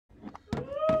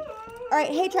All right,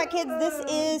 hey track kids, this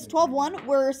is 12-1.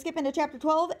 We're skipping to chapter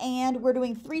 12, and we're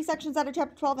doing 3 sections out of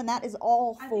chapter 12, and that is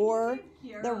all for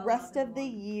the rest of the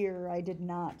year. I did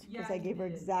not, because I gave her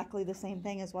exactly the same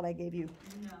thing as what I gave you.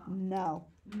 No,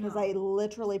 because I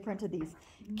literally printed these.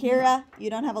 Kira, you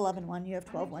don't have 11-1, you have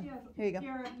 12-1. Here you go.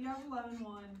 Kira, you have 11-1.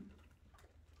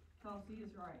 Kelsey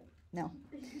is right. No,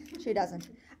 she doesn't.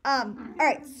 All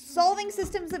right, solving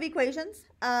systems of equations.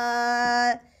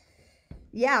 Yeah,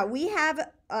 we have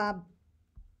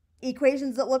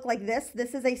equations that look like this.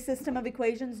 This is a system of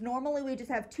equations. Normally we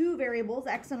just have 2 variables,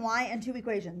 x and y, and 2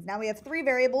 equations. Now we have 3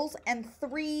 variables and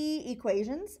 3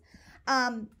 equations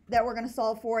that we're going to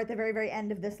solve for at the very, very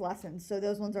end of this lesson. So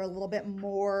those ones are a little bit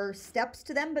more steps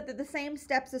to them, but they're the same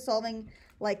steps as solving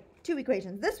like 2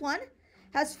 equations. This one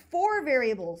has 4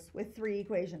 variables with 3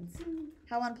 equations.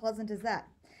 How unpleasant is that?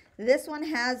 This one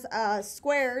has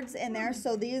squareds in there.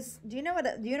 So these, do you know what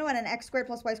an x squared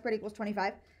plus y squared equals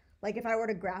 25? Like if I were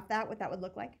to graph that, what that would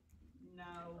look like? No,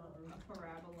 a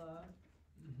parabola.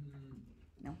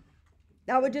 No.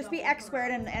 That would just be x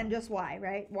squared and just y,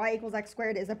 right? Y equals x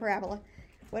squared is a parabola.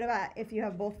 What about if you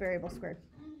have both variables squared?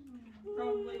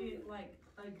 Probably like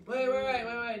Wait,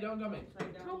 don't tell me.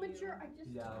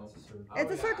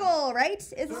 It's a circle,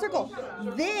 right? It's a circle.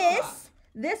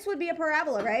 This would be a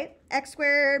parabola, right? X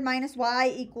squared minus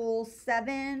y equals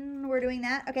 7. We're doing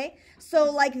that, okay?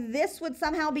 So like this would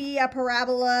somehow be a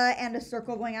parabola and a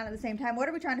circle going on at the same time. What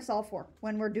are we trying to solve for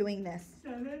when we're doing this?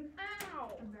 7.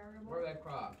 Ow! Where they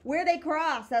cross. Where they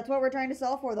cross. That's what we're trying to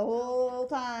solve for the whole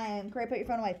time. Cray, put your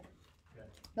phone away. Okay.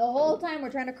 The whole time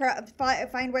we're trying to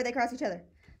find where they cross each other.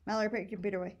 Mallory, put your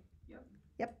computer away.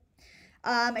 Yep.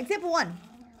 Example 1.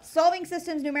 Solving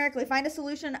systems numerically. Find a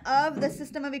solution of the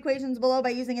system of equations below by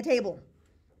using a table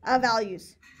of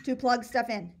values to plug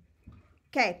stuff in.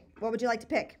 Okay, what would you like to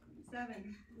pick?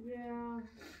 7. Yeah.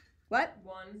 What?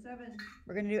 1. 7.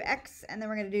 We're going to do x, and then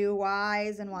we're going to do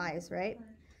y's and y's, right?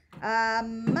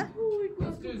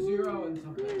 Let's do 0 and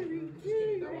something. Just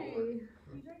kidding, that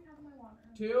won't work.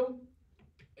 2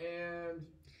 and...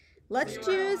 Let's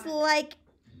choose like...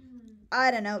 I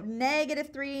don't know,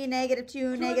 -3,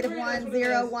 -2, -1,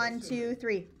 0, 1, 2,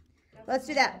 3. Let's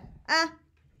do that.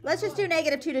 Let's just do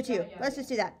 -2 to 2. Let's just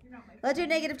do that. Let's do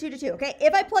 -2 to 2. Okay,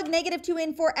 if I plug -2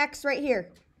 in for x right here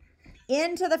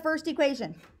into the first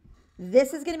equation,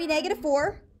 this is going to be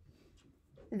 -4.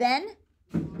 Then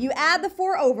you add the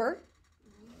 4 over.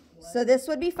 So this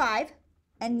would be 5.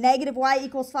 And -y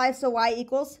equals 5, so y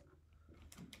equals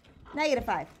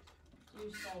 -5.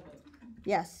 You solve it.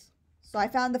 Yes. So I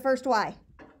found the first y,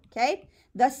 okay?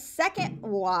 The second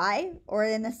y, or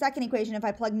in the second equation, if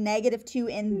I plug -2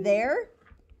 in there,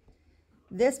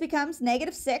 this becomes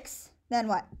 -6. Then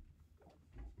what?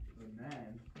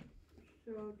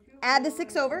 Add the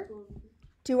 6 over.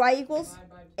 2y equals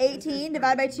 18.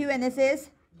 Divide by 2, and this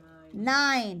is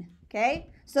 9, okay?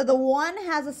 So the one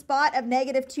has a spot of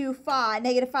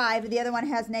 -5. The other one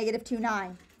has -2,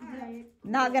 9.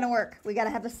 Not going to work. We got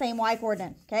to have the same y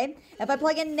coordinate, okay? If I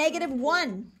plug in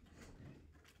 -1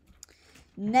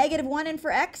 in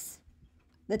for x,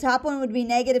 the top one would be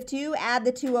 -2. Add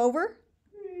the 2 over.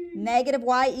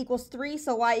 Y equals 3,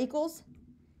 so y equals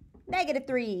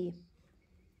 -3.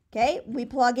 Okay, we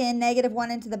plug in -1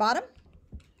 into the bottom.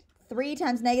 3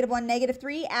 times -1,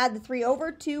 -3. Add the 3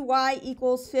 over. 2y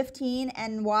equals 15,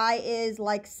 and y is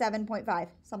like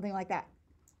 7.5, something like that.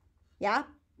 Yeah?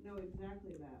 No,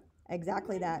 exactly that.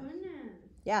 Exactly that.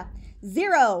 Yeah.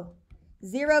 0.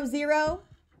 0, 0.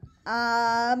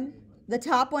 The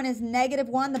top one is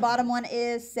 -1. The bottom one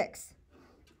is 6.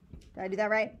 Did I do that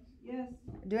right? Yes.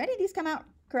 Do any of these come out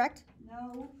correct?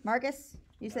 No. Marcus,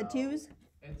 you said 2s?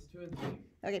 It's 2 and 3.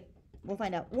 Okay, we'll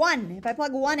find out. 1. If I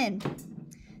plug 1 in,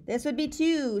 this would be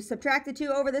 2. Subtract the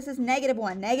 2 over. This is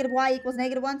 -1. Y equals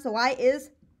 -1, so y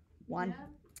is 1. Yeah.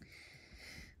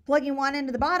 Plugging 1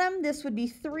 into the bottom, this would be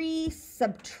 3.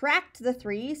 Subtract the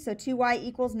 3, so 2y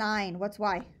equals 9. What's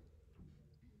y?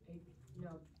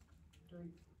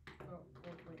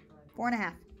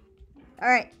 4.5. All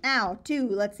right, now 2.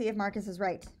 Let's see if Marcus is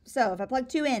right. So if I plug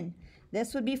 2 in,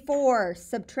 this would be 4.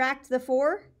 Subtract the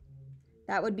 4,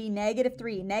 that would be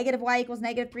 -3. Y equals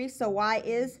 -3, so y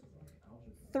is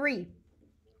 3.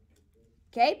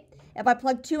 Okay, if I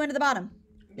plug 2 into the bottom,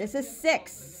 this is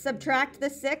 6. Subtract the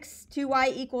 6. 2y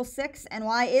equals 6, and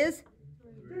y is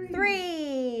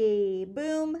 3.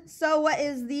 Boom. So what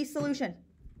is the solution?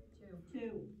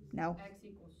 2. No. X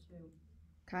equals 2.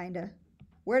 Kinda.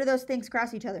 Where do those things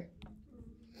cross each other?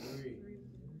 3.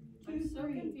 I'm so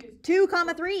confused. 2,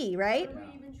 3, right? What are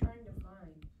we even trying to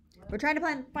find? We're trying to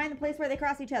find the place where they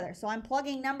cross each other. So I'm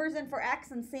plugging numbers in for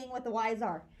x and seeing what the y's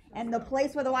are. And the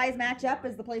place where the y's match up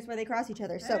is the place where they cross each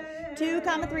other. So 2,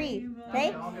 3,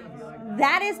 okay?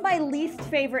 That is my least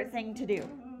favorite thing to do,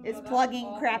 is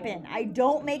plugging crap in. I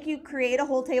don't make you create a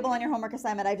whole table on your homework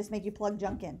assignment. I just make you plug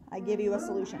junk in. I give you a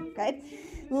solution, okay?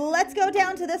 Let's go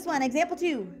down to this one. Example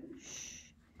 2.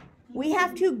 We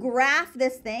have to graph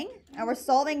this thing, and we're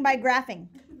solving by graphing.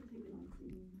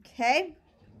 Okay?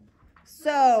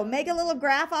 So make a little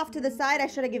graph off to the side. I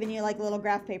should have given you like a little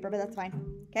graph paper, but that's fine.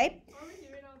 Okay? Are we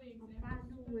doing all the examples?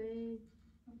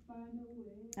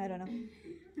 I don't know.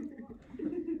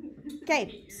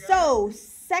 Okay, so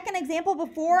second example,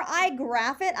 before I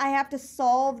graph it, I have to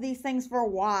solve these things for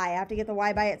y. I have to get the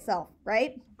y by itself,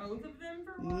 right? Both of them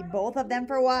for y? Both of them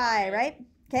for y, right?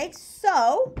 Okay,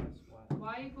 so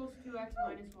Y equals 2x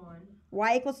minus 1.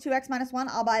 y equals 2x minus 1.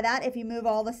 I'll buy that if you move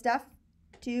all the stuff.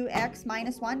 2x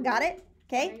minus 1. Got it?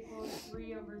 Okay. Y equals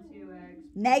 3 over 2x.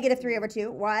 Negative 3 over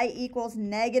 2. Y equals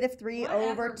negative 3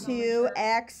 over Whatever,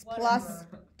 2x plus Whatever.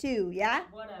 2. Yeah?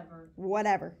 Whatever.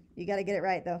 Whatever. You got to get it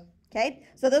right, though. Okay?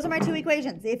 So those are my two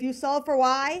equations. If you solve for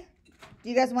y, do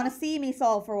you guys want to see me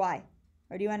solve for y?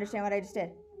 Or do you understand what I just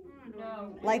did?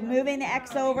 No. Like moving the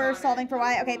x over, solving for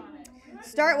y? Okay.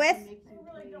 Start with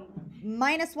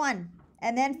minus 1.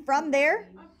 And then from there,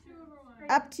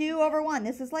 up 2 over 1.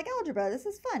 This is like algebra. This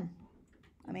is fun.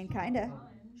 I mean, kind of.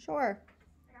 Sure.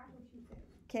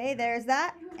 Okay, there's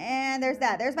that. And there's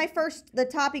that. There's my first, the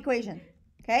top equation.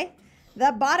 Okay?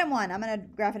 The bottom one, I'm going to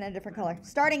graph it in a different color.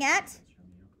 Starting at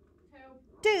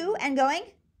 2 and going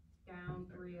Down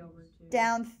 3 over 2.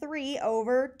 down 3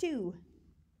 over 2.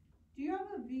 Do you have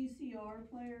a VCR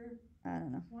player? I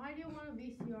don't know. Why do you want a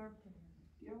VCR player?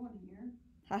 Do you have one here?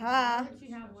 Haha. Why don't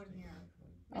you have one here?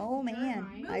 Oh, man.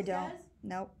 Mine. I don't.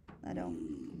 Nope, I don't.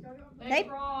 They Okay.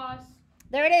 cross.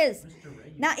 There it is.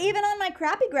 Now, even on my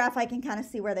crappy graph, I can kind of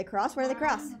see where they cross. Where do they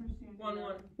cross? 1,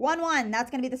 1. 1, 1.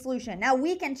 That's going to be the solution. Now,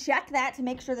 we can check that to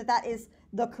make sure that that is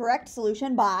the correct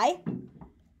solution by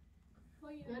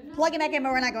plugging back in,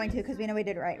 but we're not going to because we know we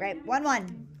did it right? 1,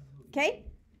 1. Okay?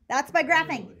 That's by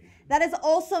graphing. That is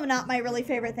also not my really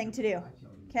favorite thing to do.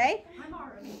 Okay? I'm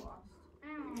already lost.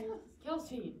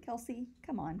 Kelsey,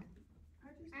 come on.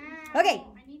 Okay.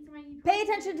 Pay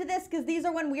attention to this because these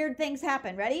are when weird things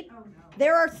happen. Ready? Oh no.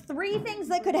 There are 3 things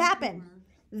that could happen.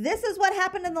 This is what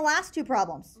happened in the last 2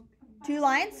 problems. 2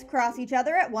 lines cross each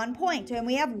other at 1 point, and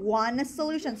we have 1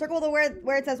 solution. Circle the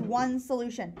where it says 1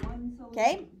 solution.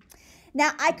 Okay?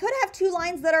 Now, I could have 2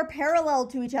 lines that are parallel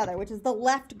to each other, which is the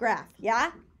left graph,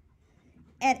 yeah?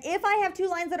 And if I have 2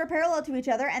 lines that are parallel to each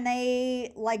other and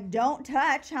they, like, don't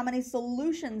touch, how many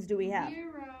solutions do we have? 0.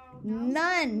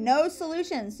 None. No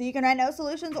solutions. So you can write no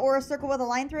solutions or a circle with a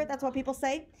line through it. That's what people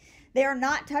say. They are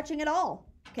not touching at all.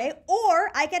 Okay?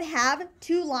 Or I could have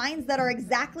 2 lines that are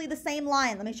exactly the same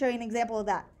line. Let me show you an example of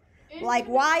that. Like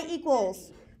y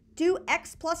equals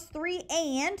 2x plus 3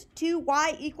 and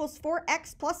 2y equals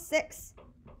 4x plus 6.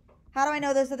 How do I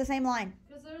know those are the same line?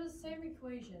 Because they're the same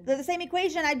equation. They're the same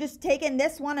equation. I just taken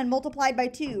this one and multiplied by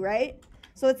 2, right?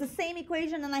 So it's the same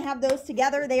equation and I have those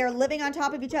together. They are living on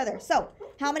top of each other. So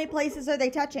how many places are they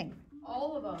touching?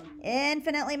 All of them.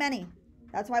 Infinitely many.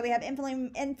 That's why we have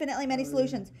infinitely many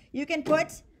solutions. You can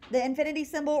put the infinity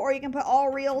symbol or you can put all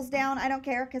reals down. I don't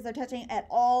care because they're touching at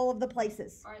all of the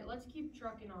places. All right, let's keep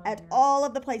trucking on. At here. all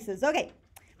of the places. Okay,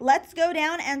 let's go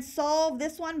down and solve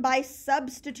this one by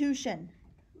substitution.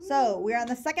 So we're on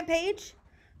the second page,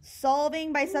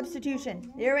 solving by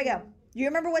substitution. Here we go. Do you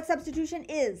remember what substitution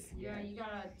is? Yeah, you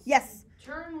gotta. Yes.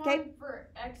 Turn one Okay. for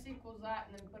x equals that,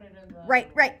 and then put it in the.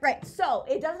 Right. So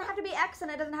it doesn't have to be x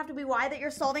and it doesn't have to be y that you're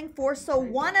solving for. So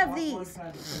one of these.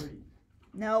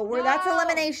 No, that's No.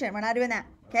 elimination. We're not doing that.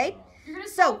 Okay. You're gonna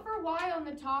So- solve for y on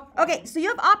the top. one. Okay, so you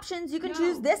have options. You can No,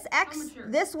 choose this x, amateur.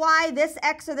 this y, this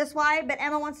x, or this y, but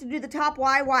Emma wants to do the top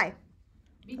y. Why?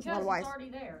 Because lot of it's Ys. already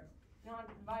there. You don't have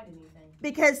to divide anything.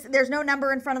 Because there's no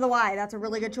number in front of the y. That's a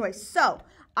really good choice. So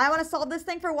I want to solve this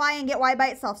thing for y and get y by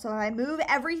itself. So if I move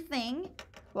everything,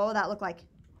 what will that look like?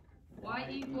 Y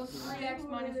equals 3x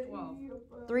minus 12.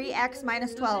 3x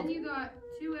minus So 12. then you got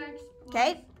 2x plus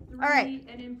Okay, 3, all right.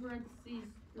 and in parentheses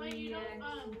 3x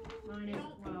minus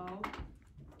 12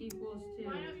 equals 2.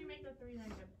 Why don't you make the 3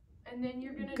 negative? And then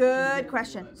you're gonna. Good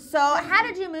question. So how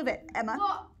did you move it, Emma?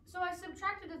 Well, so I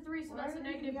subtracted the 3, so that's a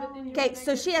negative. But then you're Okay,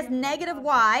 so she has negative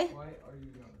y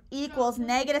equals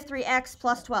negative 3x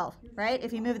plus 12, right?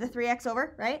 If you move the 3x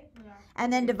over, right? Yeah.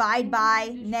 And then divide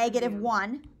by negative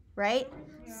 1, right?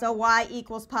 So y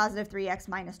equals positive 3x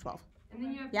minus 12. And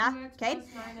then you have Yeah, 2x okay. plus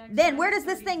 9x Then where minus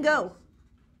does this thing go? 36.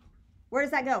 Where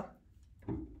does that go?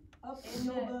 Up in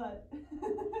your the- butt.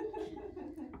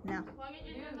 No. Plug it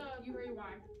into Yeah, the you-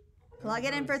 3y. Plug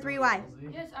it in for 3y.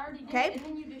 Yes, I already did. Okay. And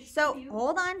then you So, distribute.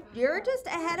 hold on. You're just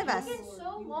ahead of us. It's taking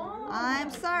so long.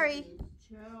 I'm sorry.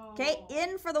 Chill. Okay,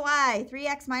 in for the y.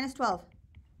 3x minus 12.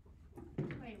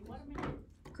 Wait, what am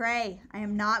I? Cray, I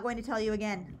am not going to tell you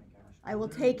again. I will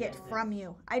take it from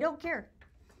you. I don't care.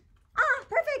 Ah,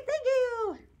 perfect. Thank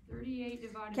you. 38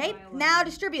 divided Okay, by 11. now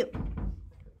distribute.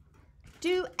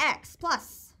 2x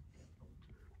plus.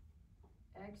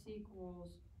 X equals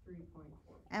 3.4.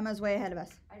 Emma's way ahead of us.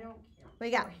 I don't care. What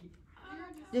you got?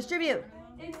 Distribute.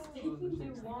 It's taking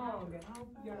too long.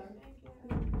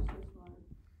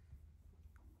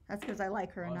 That's because I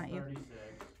like her and not you. 36.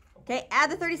 Okay, add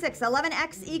the 36.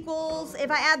 11x equals, if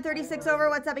I add 36 over,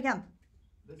 what's that become?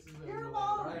 This is a really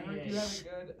right. You have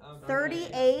a good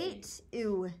 38.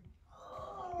 Ooh.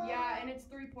 Yeah, and it's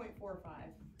 3.45.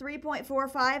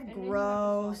 3.45. And then you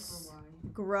have to solve Gross. for y.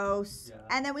 Gross.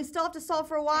 Yeah. And then we still have to solve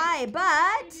for y,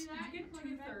 but You get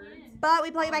 2/3.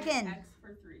 we plug it back in. X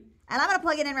for 3. And I'm going to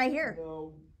plug it in right here.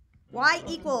 No. Y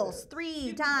equals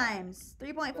 3 times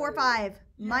 3.45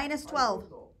 minus 12.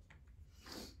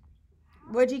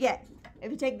 What'd you get? If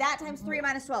you take that times 3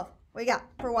 minus 12, what you got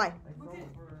for y?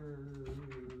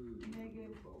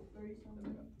 Negative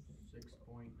 30-something.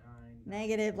 6.9.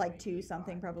 Negative like 2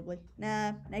 something probably.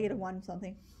 Nah, negative 1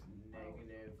 something.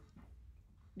 Negative.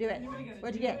 Do it.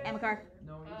 What'd you get, Amakar?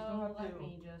 No, you still have Let to.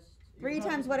 me just. 3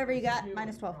 times whatever you got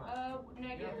minus 12. You have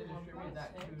Negative to distribute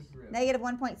that 2 through. Negative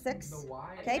 1.6. The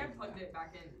y. Okay. I plugged it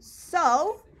back in.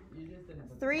 So, You just didn't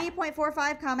put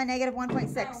 3.45 comma negative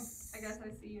 1.6. I guess I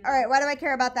see you. All right, why do I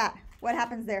care about that? What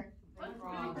happens there?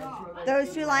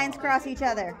 Those two lines cross each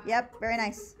other. Yep, very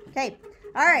nice. Okay.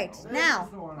 All right, now,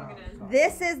 Plug it in.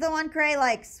 this is the one Cray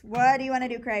likes. What do you want to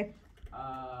do, Cray?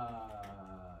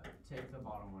 Take the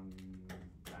bottom one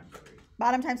times 3.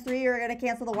 Bottom times 3, you're going to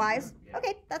cancel the y's? Yeah.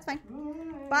 Okay, that's fine.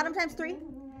 Bottom times 3.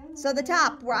 So the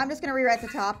top, I'm just going to rewrite the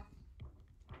top.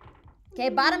 Okay,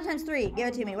 bottom times 3. Give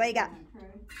it to me. What you got?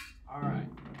 Alright.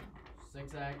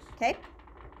 6x Okay,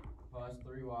 plus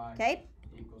 3y okay,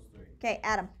 equals 3. okay,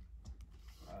 add them.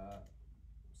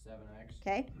 7x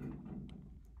Okay.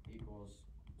 equals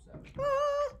 7. Ah,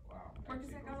 Wow. Marcus,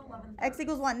 I got 11. x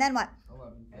equals 1. Then what?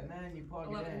 11. And then you plug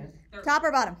 11. it in. Top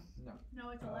or bottom? No,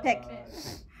 it's 11. Pick.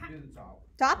 Do the top.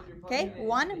 Top. Okay,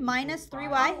 1 minus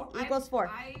 3y equals 4.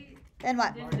 I Then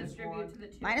what? didn't distribute to the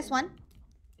 2. Minus 1.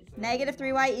 Negative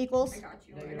 3y equals I got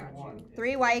you. I Negative got 1. you.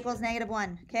 3y equals negative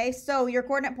 1. Okay, so your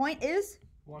coordinate point is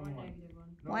 1, 1. Negative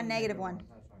 1, negative 1.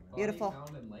 That's fine. Beautiful.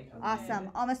 Found in Lake. Awesome.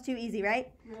 Almost too easy, right?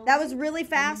 That was really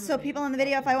fast, so people in the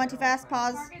video, if I went too fast,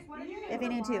 pause Marcus, what did you get if you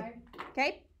for need to. y?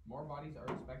 Okay? More bodies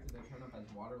are expected to turn up as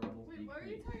water levels Wait, what are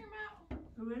you decrease. talking about?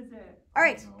 Who is it? All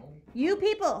right. No. You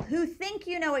people who think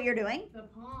you know what you're doing The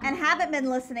pond. and haven't been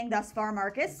listening thus far,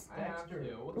 Marcus, I have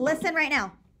to. listen right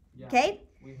now. Yeah. Okay?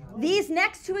 We have. These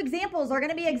next two examples are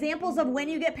going to be examples of when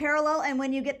you get parallel and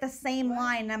when you get the same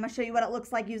line. And I'm going to show you what it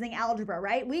looks like using algebra,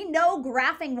 right? We know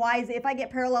graphing wise, if I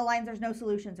get parallel lines, there's no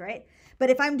solutions, right? But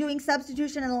if I'm doing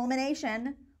substitution and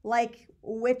elimination, like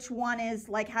which one is,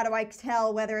 like how do I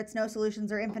tell whether it's no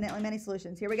solutions or infinitely many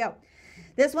solutions? Here we go.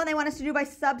 This one they want us to do by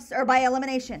by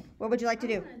elimination. What would you like to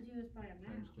do? I'm gonna do this by a Times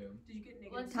math. 2. Did you get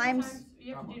negative? Let's Times-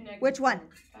 you have to do negative Which one?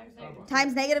 Times negative.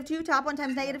 Times negative 2, top one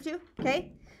times negative 2.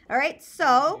 Okay. All right.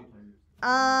 So,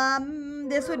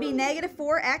 this would be negative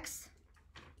 4x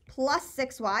plus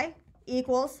 6y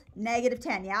equals negative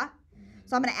 10, yeah?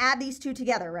 So I'm going to add these two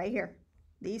together right here.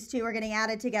 These two are getting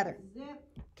added together.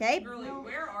 Okay? Girlie,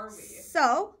 where are we?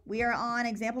 So we are on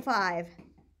example 5.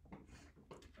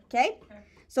 Okay?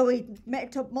 So we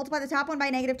multiply the top one by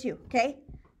negative 2. Okay?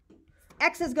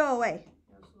 X's go away.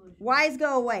 No solution. Y's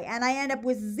go away. And I end up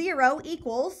with 0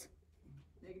 equals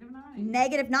Negative 9.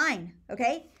 negative 9.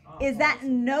 Okay? Is that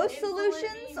no Infinitely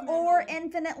solutions many. or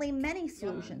infinitely many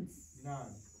solutions?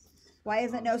 None. Why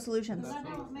is it no solutions? That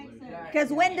don't make sense.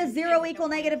 Because when does 0 equal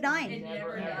negative 9? It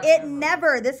never does. It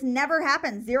never. This never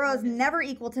happens. 0 is never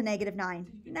equal to negative 9.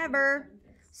 Never.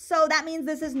 So that means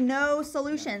this is no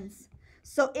solutions.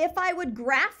 So if I would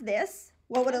graph this,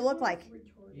 what would it look like?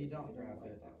 You don't graph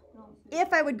it.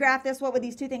 If I would graph this, what would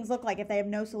these two things look like if they have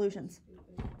no solutions?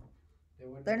 They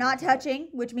wouldn't They're not graph it. touching,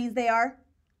 which means they are,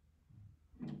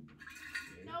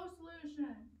 No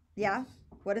solution. yeah.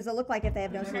 What does it look like if they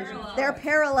have no solutions? Parallel. They're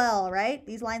parallel, right?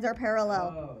 These lines are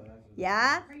parallel. Oh, that's what-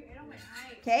 Yeah?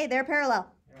 Okay, they're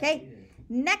parallel. Okay,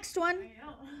 next one.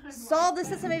 Solve the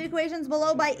system of equations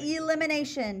below by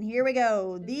elimination. Here we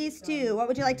go. These two. What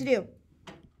would you like to do?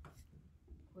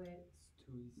 Quit.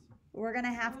 We're going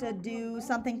to have to do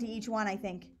something to each one, I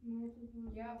think.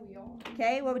 Yeah, we all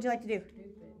Okay, what would you like to do?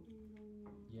 stupid.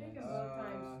 Yes. Think of both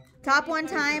times Top one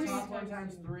Okay, so times top one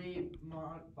times 3,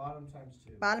 bottom times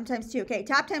 2. bottom times 2. Okay,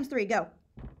 top times 3. Go.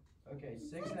 Okay,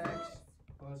 6x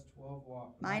plus 12y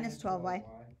Minus 12y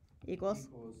equals.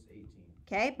 18.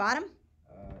 Okay, bottom.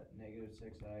 Negative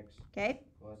 6x Okay.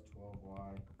 plus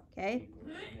 12y Okay. equals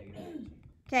negative 18.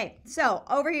 Okay, so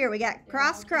over here we got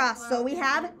cross cross. So we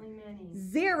have Infinitely many.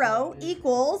 0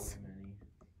 equals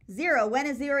Many. 0. When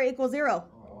is 0 equal 0?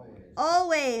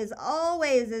 Always.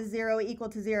 Always is 0 equal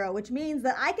to 0, which means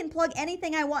that I can plug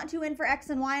anything I want to in for x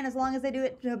and y, and as long as I do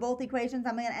it to both equations,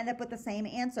 I'm going to end up with the same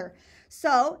answer.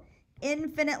 So,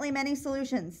 infinitely many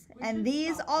solutions. And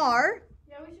these are,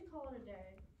 Yeah, we should call it a day.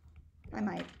 I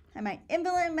might.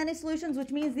 Infinitely many solutions,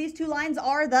 which means these two lines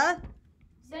are the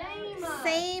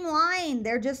same line.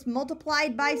 They're just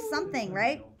multiplied by something,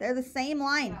 right? They're the same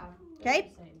line.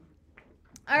 Okay?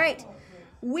 All right.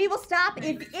 We will stop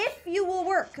if you will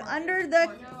work under the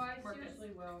No, I seriously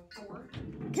will. 4.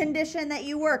 condition that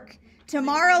you work.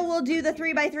 Tomorrow we'll do the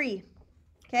 3 by 3.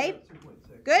 Okay?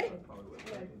 Good?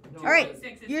 All right.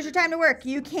 Here's your time to work.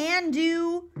 You can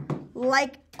do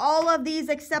like all of these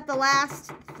except the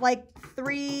last like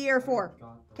 3 or 4.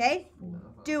 Okay?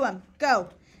 Do them. Go.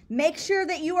 Make sure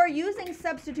that you are using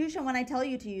substitution when I tell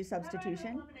you to use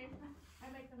substitution.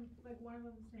 I make them like one of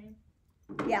them the same.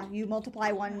 Yeah, you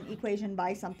multiply one equation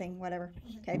by something, whatever.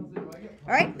 Okay?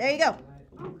 All right, there you go.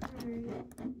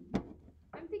 Okay.